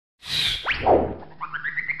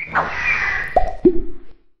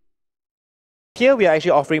Here we are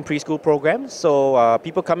actually offering preschool programs, so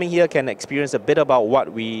people coming here can experience a bit about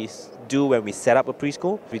what we do when we set up a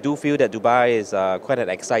preschool. We do feel that Dubai is quite an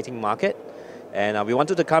exciting market, and we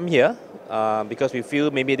wanted to come here because we feel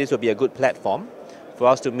maybe this would be a good platform for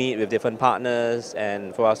us to meet with different partners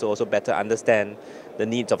and for us to also better understand the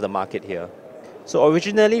needs of the market here. So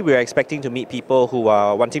originally we were expecting to meet people who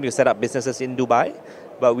are wanting to set up businesses in Dubai,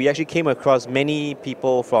 but we actually came across many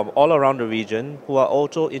people from all around the region who are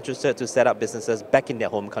also interested to set up businesses back in their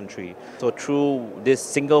home country. So through this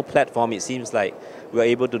single platform, it seems like we're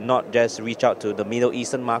able to not just reach out to the Middle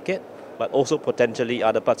Eastern market, but also potentially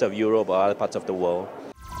other parts of Europe or other parts of the world.